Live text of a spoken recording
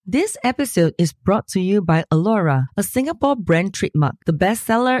This episode is brought to you by Alora, a Singapore brand trademark, the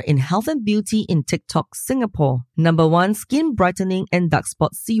bestseller in health and beauty in TikTok Singapore. #1 skin brightening and dark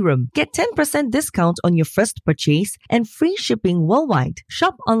spot serum. Get 10% discount on your first purchase and free shipping worldwide.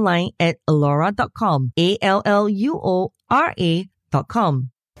 Shop online at alora.com. ALLUORA.com.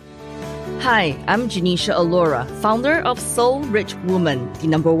 Hi, I'm Janisha Alora, founder of Soul Rich Woman, the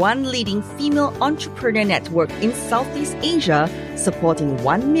 #1 leading female entrepreneur network in Southeast Asia, supporting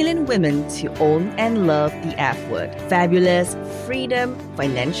 1 million women to own and love the F word. Fabulous, freedom,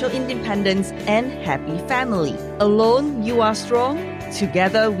 financial independence, and happy family. Alone, you are strong.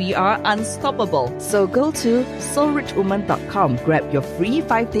 Together, we are unstoppable. So go to soulrichwoman.com, grab your free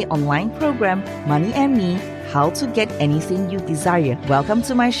 5-day online program, Money and Me, How to Get Anything You Desire. Welcome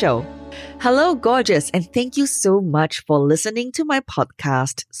to my show. Hello, gorgeous, and thank you so much for listening to my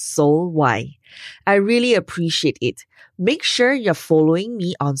podcast, Soul Why. I really appreciate it. Make sure you're following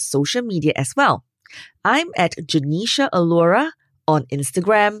me on social media as well. I'm at Janisha Alora on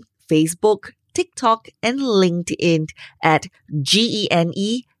Instagram, Facebook, TikTok, and LinkedIn at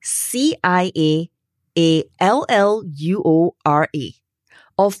GENECIAALLUORA.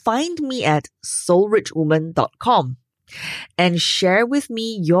 Or find me at soulrichwoman.com. And share with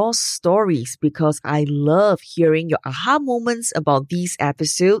me your stories because I love hearing your aha moments about these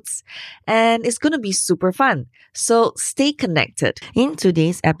episodes and it's going to be super fun. So stay connected. In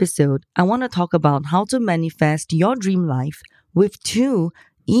today's episode, I want to talk about how to manifest your dream life with 2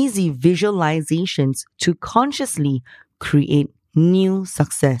 easy visualizations to consciously create new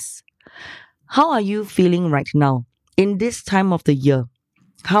success. How are you feeling right now in this time of the year?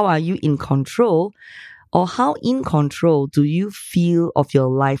 How are you in control? Or how in control do you feel of your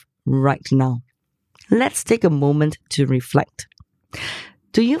life right now? Let's take a moment to reflect.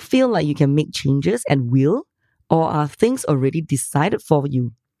 Do you feel like you can make changes at will? Or are things already decided for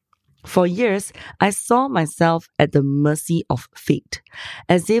you? For years, I saw myself at the mercy of fate,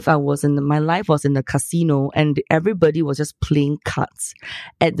 as if my life was in a casino and everybody was just playing cards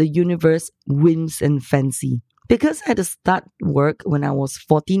at the universe whims and fancy. Because I had to start work when I was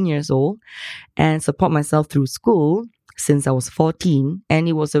 14 years old and support myself through school since I was 14, and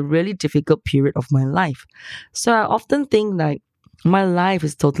it was a really difficult period of my life. So I often think like my life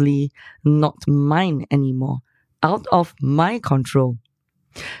is totally not mine anymore, out of my control.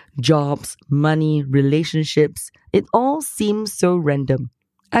 Jobs, money, relationships, it all seems so random.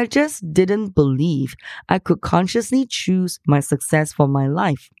 I just didn't believe I could consciously choose my success for my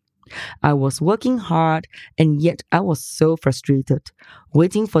life. I was working hard and yet I was so frustrated,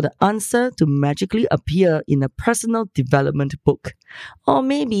 waiting for the answer to magically appear in a personal development book. Or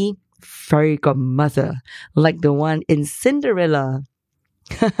maybe fairy godmother, like the one in Cinderella.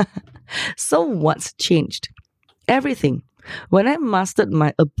 So what's changed? Everything. When I mastered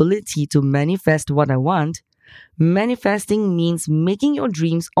my ability to manifest what I want, manifesting means making your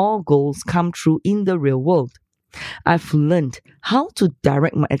dreams or goals come true in the real world. I've learned how to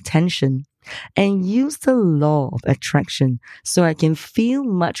direct my attention and use the law of attraction so I can feel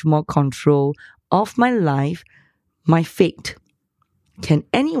much more control of my life, my fate. Can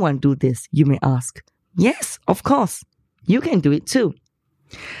anyone do this, you may ask? Yes, of course. You can do it too.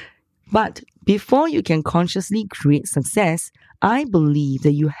 But before you can consciously create success, I believe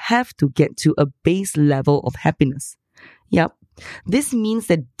that you have to get to a base level of happiness. Yep. This means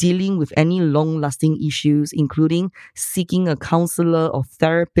that dealing with any long-lasting issues, including seeking a counselor or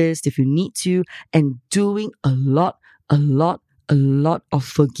therapist if you need to, and doing a lot of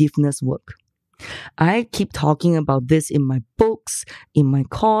forgiveness work. I keep talking about this in my books, in my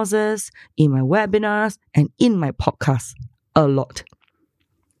courses, in my webinars, and in my podcast a lot.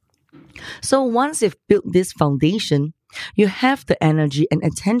 So once you've built this foundation, you have the energy and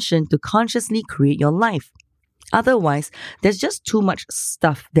attention to consciously create your life. Otherwise, there's just too much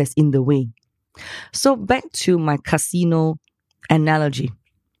stuff that's in the way. So back to my casino analogy.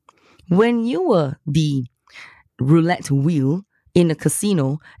 When you were the roulette wheel in a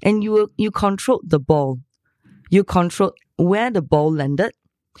casino and you controlled the ball, you controlled where the ball landed,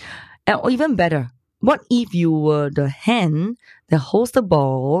 or even better, what if you were the hand that holds the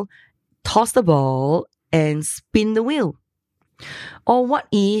ball, toss the ball, and spin the wheel? Or what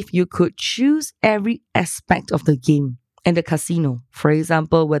if you could choose every aspect of the game and the casino? For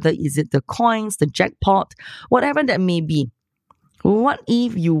example, whether is it the coins, the jackpot, whatever that may be. What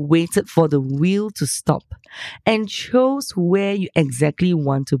if you waited for the wheel to stop and chose where you exactly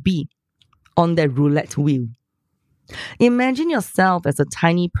want to be on that roulette wheel? Imagine yourself as a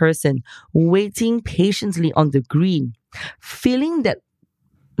tiny person waiting patiently on the green,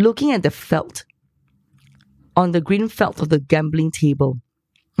 looking at the felt on the green felt of the gambling table.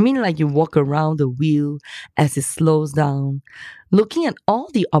 I mean, like you walk around the wheel as it slows down, looking at all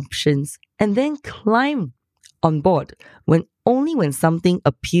the options, and then climb on board when something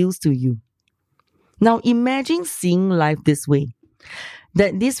appeals to you. Now imagine seeing life this way,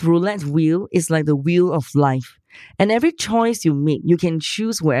 that this roulette wheel is like the wheel of life. And every choice you make, you can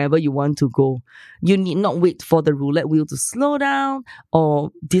choose wherever you want to go. You need not wait for the roulette wheel to slow down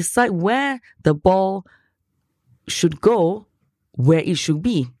or decide where the ball should go, where it should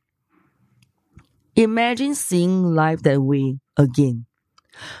be. Imagine seeing life that way again.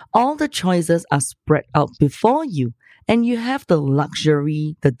 All the choices are spread out before you, and you have the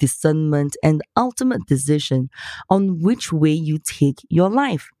luxury, the discernment, and the ultimate decision on which way you take your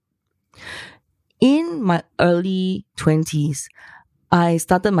life. In my early 20s, I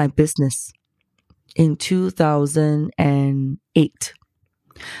started my business in 2008.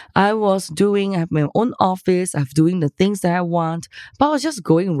 I have my own office, I'm doing the things that I want, but I was just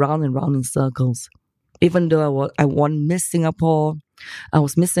going round and round in circles. Even though I won Miss Singapore, I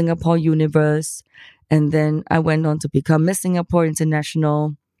was Miss Singapore Universe, and then I went on to become Miss Singapore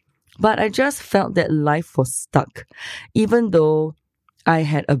International. But I just felt that life was stuck. Even though I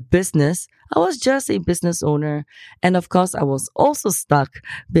had a business, I was just a business owner. And of course, I was also stuck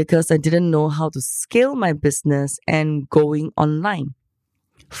because I didn't know how to scale my business and going online.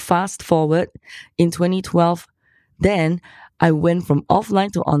 Fast forward in 2012, then I went from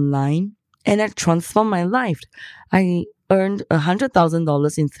offline to online, and that transformed my life. I earned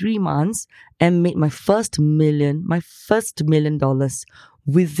 $100,000 in 3 months and made my first $1 million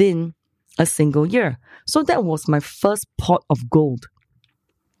within a single year. So that was my first pot of gold.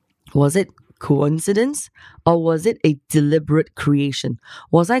 Was it coincidence or was it a deliberate creation?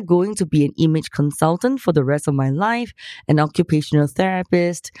 Was I going to be an image consultant for the rest of my life, an occupational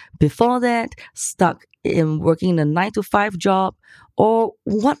therapist? Before that, stuck in working a 9-to-5 job? Or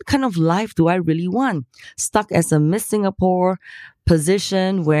what kind of life do I really want? Stuck as a Miss Singapore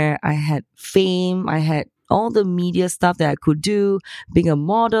position where I had fame, I had all the media stuff that I could do, being a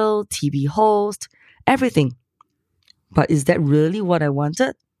model, TV host, everything. But is that really what I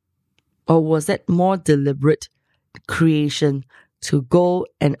wanted? Or was that more deliberate creation to go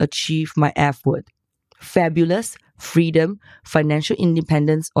and achieve my F word? Fabulous, freedom, financial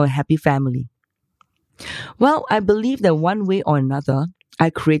independence, or a happy family? Well, I believe that one way or another, I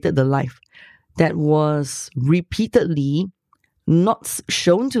created the life that was repeatedly not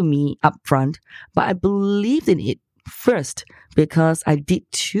shown to me upfront, but I believed in it first because I did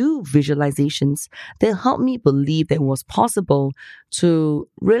 2 visualizations that helped me believe that it was possible to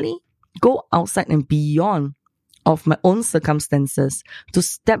really go outside and beyond of my own circumstances, to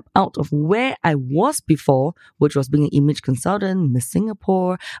step out of where I was before, which was being an image consultant, Miss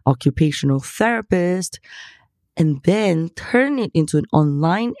Singapore, occupational therapist, and then turn it into an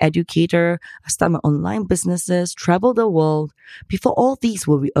online educator. I start my online businesses, travel the world, before all these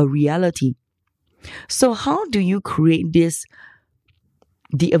were a reality. So how do you create this,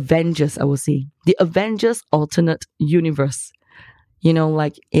 the Avengers, I would say, the Avengers alternate universe? You know,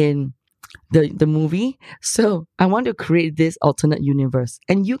 like in the movie. So I want to create this alternate universe,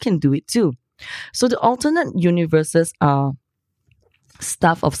 and you can do it too. So the alternate universes are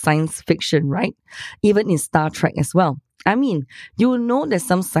stuff of science fiction, right? Even in Star Trek as well. I mean, you will know that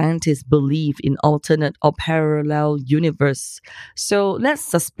some scientists believe in alternate or parallel universe. So let's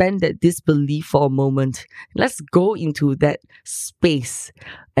suspend that disbelief for a moment. Let's go into that space.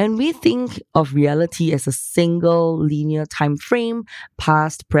 And we think of reality as a single linear time frame,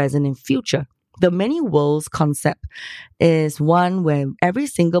 past, present, and future. The many worlds concept is one where every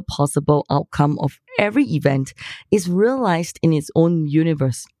single possible outcome of every event is realized in its own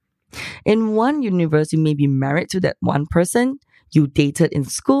universe. In one universe, you may be married to that one person you dated in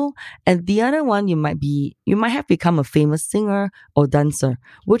school, and the other one you might have become a famous singer or dancer,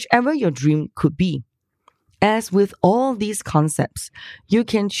 whichever your dream could be. As with all these concepts, you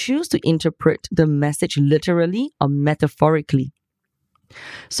can choose to interpret the message literally or metaphorically.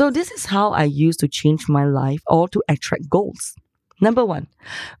 So this is how I used to change my life or to attract goals. Number 1,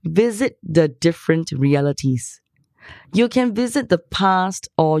 visit the different realities. You can visit the past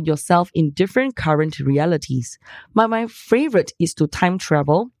or yourself in different current realities. But my favorite is to time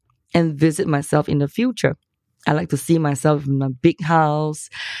travel and visit myself in the future. I like to see myself in a big house.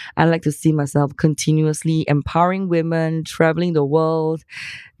 I like to see myself continuously empowering women, traveling the world,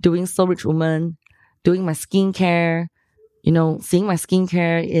 doing Soul Rich Woman, doing my skincare, seeing my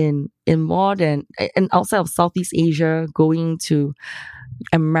skincare in more than, and outside of Southeast Asia, going to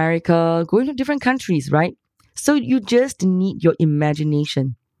America, going to different countries, right? So you just need your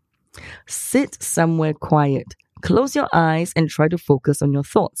imagination. Sit somewhere quiet. Close your eyes and try to focus on your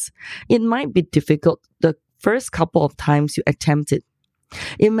thoughts. It might be difficult the first couple of times you attempt it.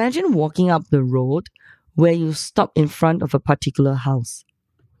 Imagine walking up the road where you stop in front of a particular house.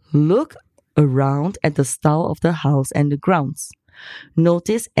 Look around at the style of the house and the grounds.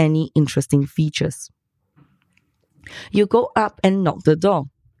 Notice any interesting features. You go up and knock the door.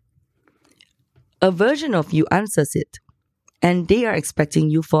 A version of you answers it, and they are expecting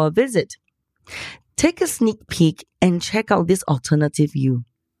you for a visit. Take a sneak peek and check out this alternative you.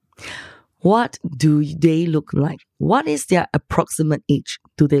 What do they look like? What is their approximate age?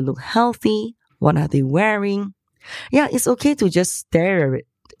 Do they look healthy? What are they wearing? Yeah, it's okay to just stare at it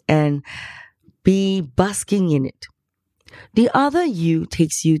and be basking in it. The other you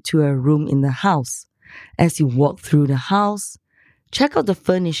takes you to a room in the house. As you walk through the house, check out the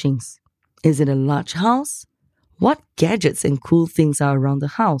furnishings. Is it a large house? What gadgets and cool things are around the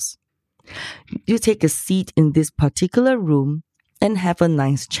house? You take a seat in this particular room and have a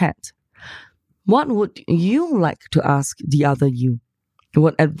nice chat. What would you like to ask the other you?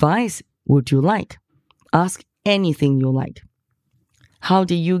 What advice would you like? Ask anything you like. How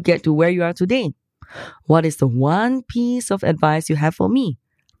did you get to where you are today? What is the one piece of advice you have for me?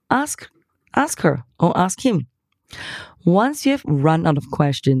 Ask her or ask him. Once you have run out of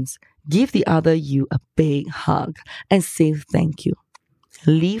questions, give the other you a big hug and say thank you.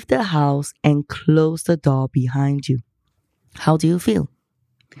 Leave the house and close the door behind you. How do you feel?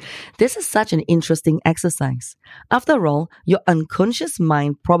 This is such an interesting exercise. After all, your unconscious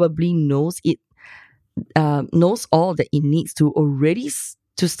mind probably knows all that it needs to already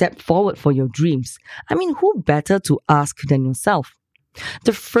to step forward for your dreams. I mean, who better to ask than yourself?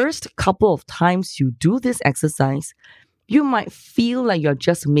 The first couple of times you do this exercise, you might feel like you're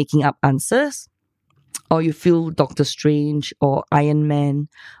just making up answers, or you feel Doctor Strange or Iron Man,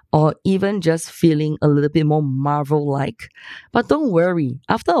 or even just feeling a little bit more Marvel-like. But don't worry,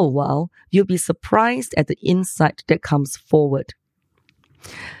 after a while, you'll be surprised at the insight that comes forward.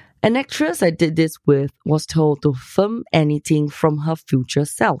 An actress I did this with was told to film anything from her future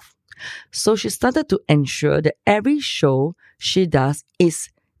self. So she started to ensure that every show she does is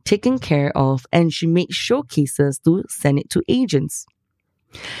taken care of, and she made showcases to send it to agents.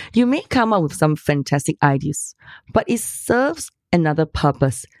 You may come up with some fantastic ideas, but it serves another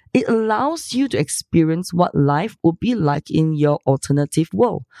purpose. It allows you to experience what life would be like in your alternative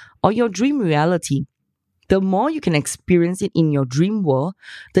world or your dream reality. The more you can experience it in your dream world,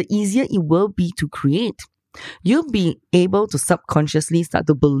 the easier it will be to create. You'll be able to subconsciously start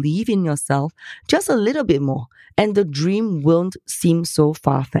to believe in yourself just a little bit more, and the dream won't seem so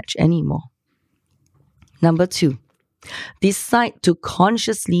far-fetched anymore. Number 2, decide to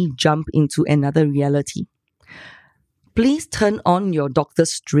consciously jump into another reality. Please turn on your Doctor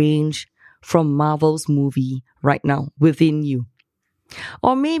Strange from Marvel's movie right now within you.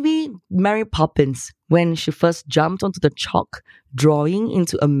 Or maybe Mary Poppins when she first jumped onto the chalk drawing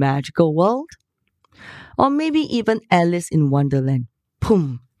into a magical world. Or maybe even Alice in Wonderland.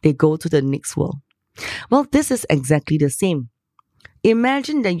 Boom, they go to the next world. Well, this is exactly the same.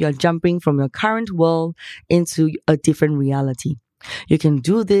 Imagine that you're jumping from your current world into a different reality. You can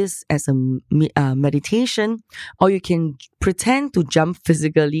do this as a meditation, or you can pretend to jump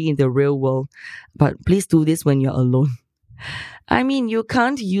physically in the real world. But please do this when you're alone. I mean, you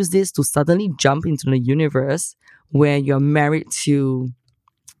can't use this to suddenly jump into the universe where you're married to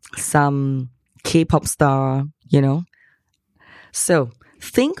some K-pop star, So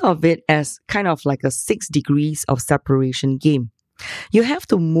think of it as kind of like a 6 degrees of separation game. You have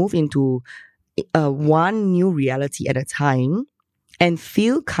to move into one new reality at a time and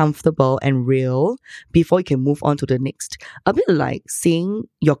feel comfortable and real before you can move on to the next. A bit like seeing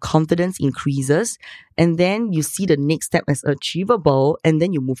your confidence increases, and then you see the next step as achievable, and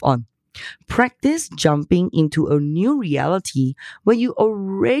then you move on. Practice jumping into a new reality where you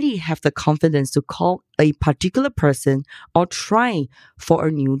already have the confidence to call a particular person or try for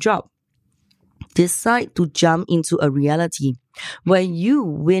a new job. Decide to jump into a reality where you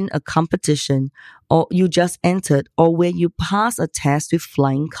win a competition or you just entered, or where you pass a test with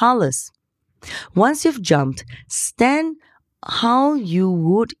flying colors. Once you've jumped, stand how you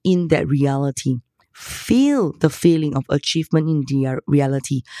would in that reality. Feel the feeling of achievement in the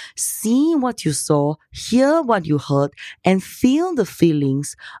reality. See what you saw, hear what you heard, and feel the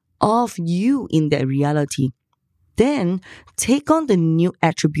feelings of you in that reality. Then take on the new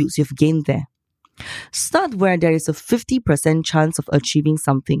attributes you've gained there. Start where there is a 50% chance of achieving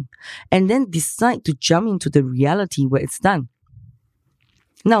something, and then decide to jump into the reality where it's done.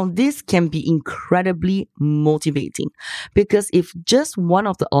 Now, this can be incredibly motivating because if just one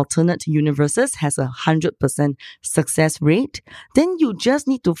of the alternate universes has 100% success rate, then you just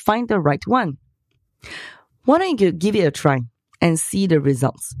need to find the right one. Why don't you give it a try and see the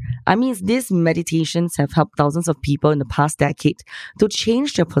results? I mean, these meditations have helped thousands of people in the past decade to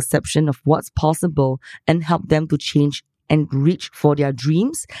change their perception of what's possible and help them to change and reach for their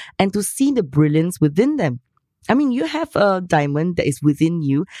dreams and to see the brilliance within them. I mean, you have a diamond that is within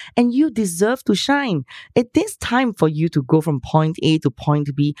you and you deserve to shine. It is time for you to go from point A to point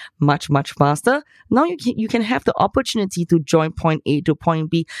B much, much faster. Now you can have the opportunity to join point A to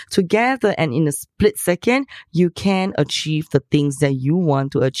point B together, and in a split second, you can achieve the things that you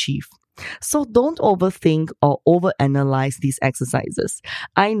want to achieve. So don't overthink or overanalyze these exercises.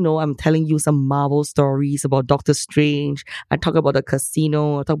 I know I'm telling you some Marvel stories about Doctor Strange. I talk about the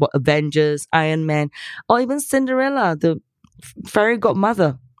casino. I talk about Avengers, Iron Man, or even Cinderella, the fairy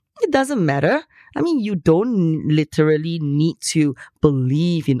godmother. It doesn't matter. I mean, you don't literally need to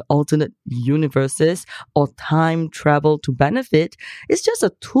believe in alternate universes or time travel to benefit. It's just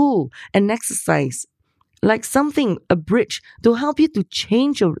a tool, an exercise, like something, a bridge to help you to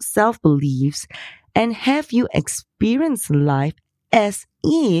change your self-beliefs and have you experience life as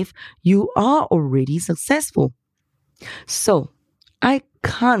if you are already successful. So, I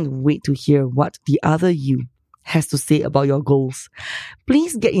can't wait to hear what the other you has to say about your goals.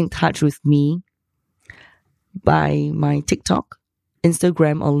 Please get in touch with me by my TikTok,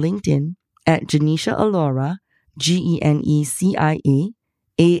 Instagram, or LinkedIn at Genecia Allura, GENECIA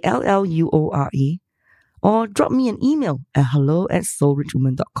ALLUORA, or drop me an email at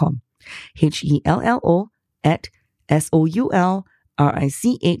hello@soulrichwoman.com,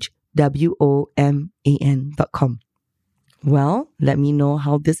 HELLO@SOULRICHWOMAN.com. Well, let me know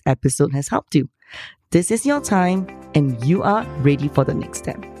how this episode has helped you. This is your time and you are ready for the next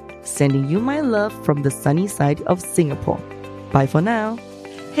step. Sending you my love from the sunny side of Singapore. Bye for now.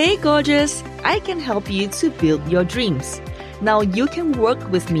 Hey gorgeous, I can help you to build your dreams. Now you can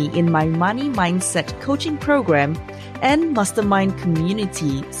work with me in my money mindset coaching program and mastermind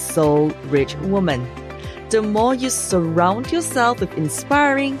community, Soul Rich Woman. The more you surround yourself with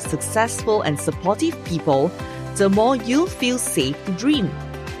inspiring, successful, and supportive people, the more you'll feel safe to dream.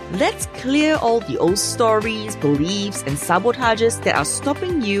 Let's clear all the old stories, beliefs, and sabotages that are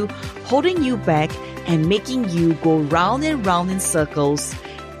stopping you, holding you back, and making you go round and round in circles,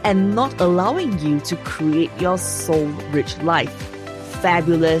 and not allowing you to create your soul-rich life.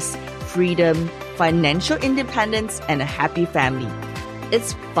 Fabulous, freedom, financial independence, and a happy family.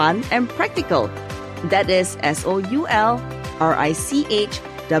 It's fun and practical. That is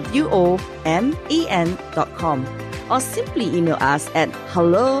SOULRICHWOMAN.com, or simply email us at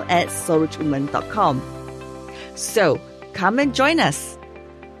hello@soulrichwoman.com. So, come and join us.